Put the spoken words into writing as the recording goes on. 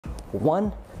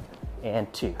1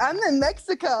 and 2. I'm in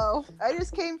Mexico.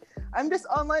 I'm just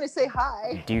online to say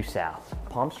hi. Due south,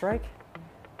 palm strike,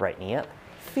 right knee up,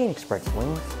 Phoenix spread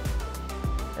swings,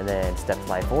 and then step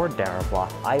slide forward, downward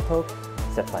block, eye poke,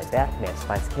 step slide back, mantis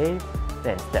finds cave,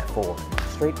 then step forward,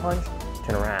 straight punch,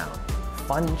 turn around,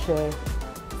 funche,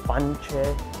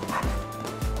 funche.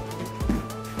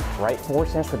 Right forward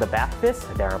stance with the back fist,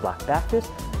 downward block back fist,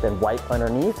 then wipe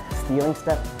underneath, stealing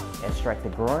step, and strike the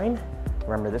groin.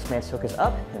 Remember, this man's hook is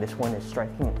up, and this one is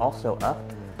striking also up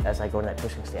as I go in that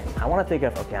twisting stance. I want to think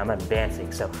of, okay, I'm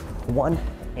advancing, so 1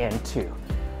 and 2.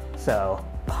 So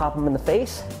pop them in the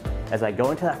face as I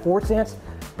go into that forward stance,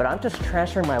 but I'm just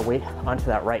transferring my weight onto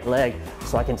that right leg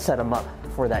so I can set them up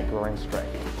for that groin strike.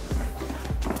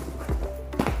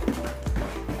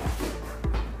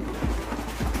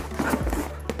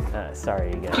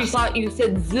 Sorry, you guys. She thought you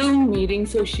said Zoom meeting,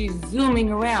 so she's zooming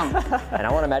around. And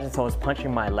I want to imagine someone's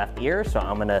punching my left ear, so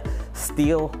I'm gonna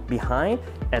steal behind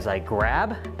as I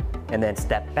grab and then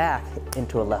step back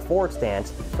into a left forward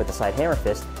stance with the side hammer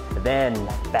fist, then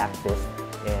back fist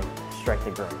and strike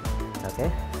the groin.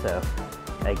 Okay, so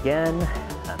again,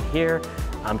 I'm here.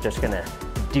 I'm just gonna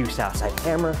deuce outside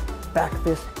hammer, back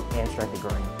fist, and strike the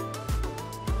groin.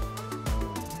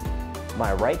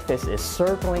 My right fist is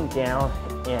circling down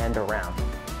and around.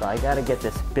 So I gotta get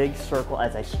this big circle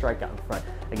as I strike out in front.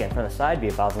 Again, from the side view,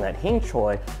 if I was in that hing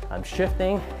choi, I'm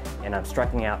shifting and I'm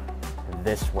striking out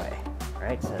this way. All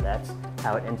right, so that's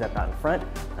how it ends up out in front.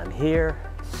 I'm here,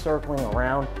 circling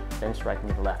around, then striking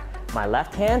to the left. My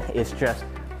left hand is just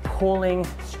pulling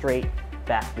straight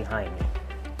back behind me.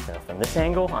 So from this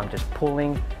angle, I'm just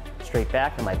pulling straight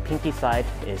back and my pinky side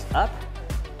is up.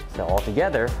 So all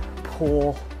together,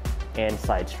 pull and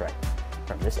side strike.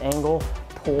 From this angle,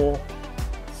 pull,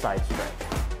 side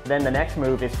strike. Then the next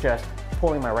move is just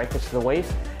pulling my right fist to the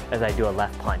waist as I do a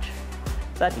left punch.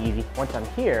 That's easy. Once I'm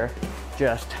here,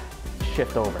 just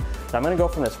shift over. So I'm gonna go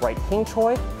from this right hing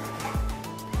choi,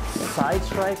 side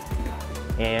strike,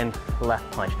 and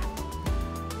left punch.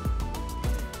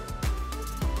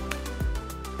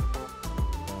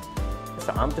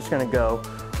 So I'm just gonna go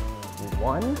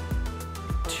 1,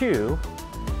 2,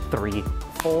 3,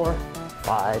 4,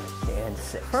 5, and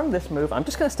 6. From this move, I'm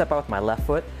just gonna step out with my left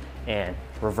foot and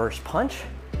reverse punch,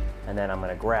 and then I'm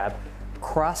gonna grab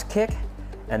cross kick,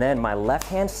 and then my left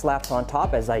hand slaps on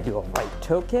top as I do a right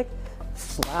toe kick,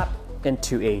 slap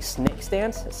into a snake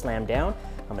stance, slam down.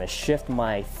 I'm gonna shift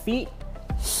my feet,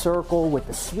 circle with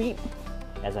the sweep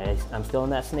as I'm still in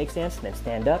that snake stance, then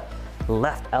stand up,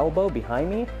 left elbow behind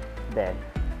me, then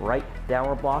right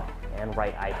downward block, and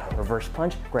right eye poke. Reverse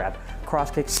punch, grab, cross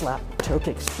kick, slap, toe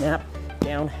kick, snap,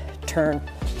 down, turn,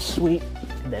 sweep,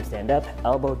 then stand up,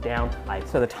 elbow down, eye.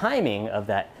 So the timing of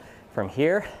that from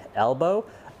here, elbow,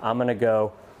 I'm gonna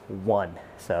go 1.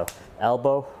 So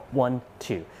elbow, 1,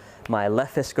 2. My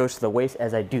left fist goes to the waist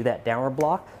as I do that downward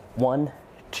block, 1,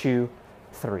 2,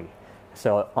 3.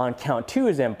 So on count 2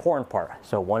 is the important part.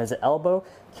 So 1 is the elbow,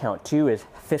 count 2 is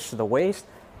fist to the waist,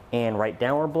 and right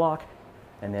downward block,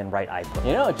 and then right eye poke.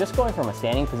 You know, just going from a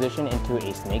standing position into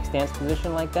a snake stance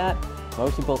position like that,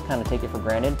 most people kind of take it for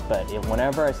granted, but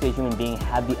whenever I see a human being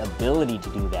have the ability to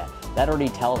do that, that already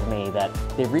tells me that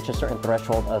they've reached a certain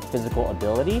threshold of physical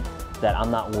ability that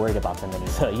I'm not worried about them anymore.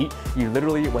 So you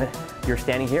literally, when you're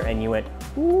standing here and you went,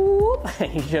 whoop,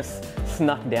 and you just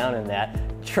snuck down in that,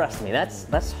 trust me,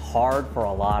 that's hard for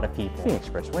a lot of people. Phoenix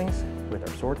spread swings with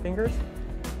our sword fingers,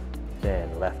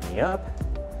 then left knee up,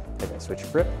 and then switch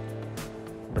grip,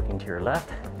 looking to your left,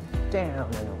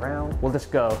 down and around. We'll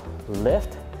just go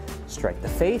lift, strike the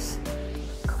face,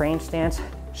 crane stance,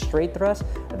 straight thrust.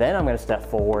 Then I'm gonna step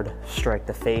forward, strike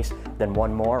the face, then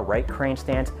one more, right crane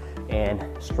stance, and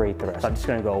straight thrust. So I'm just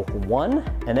gonna go 1,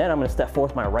 and then I'm gonna step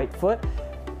forward with my right foot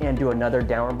and do another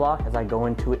downward block as I go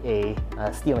into a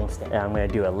stealing stance. And I'm gonna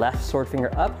do a left sword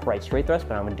finger up, right straight thrust,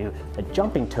 but I'm gonna do a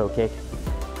jumping toe kick,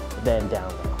 then down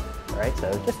low. All right,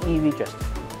 so just easy, just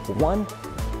 1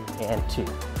 and 2.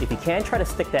 If you can, try to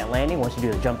stick that landing once you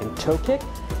do the jumping toe kick,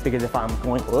 because if I'm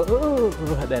going,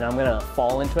 then I'm gonna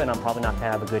fall into it and I'm probably not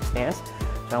gonna have a good stance.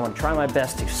 So I wanna try my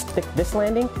best to stick this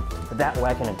landing, that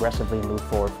way I can aggressively move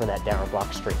forward for that downward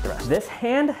block straight thrust. This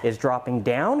hand is dropping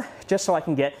down just so I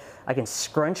can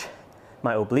scrunch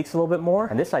my obliques a little bit more,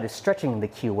 and this side is stretching the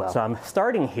Q well. So I'm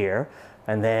starting here,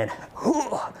 and then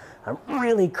I'm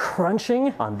really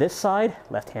crunching on this side,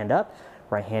 left hand up,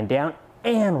 right hand down,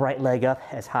 and right leg up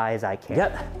as high as I can.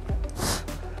 Yep.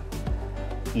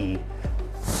 E.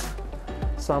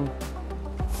 Some.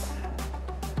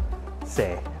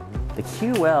 Say. The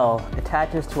QL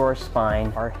attaches to our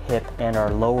spine, our hip, and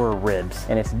our lower ribs.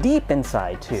 And it's deep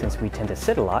inside too, since we tend to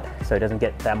sit a lot, so it doesn't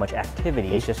get that much activity.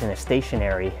 It's just in a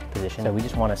stationary position. So we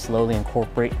just want to slowly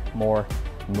incorporate more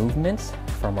movements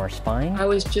from our spine. I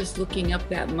was just looking up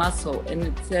that muscle, and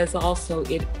it says also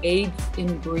it aids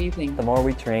in breathing. The more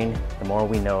we train, the more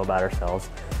we know about ourselves,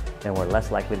 and we're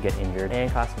less likely to get injured and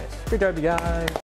cause miss. Good job, you guys.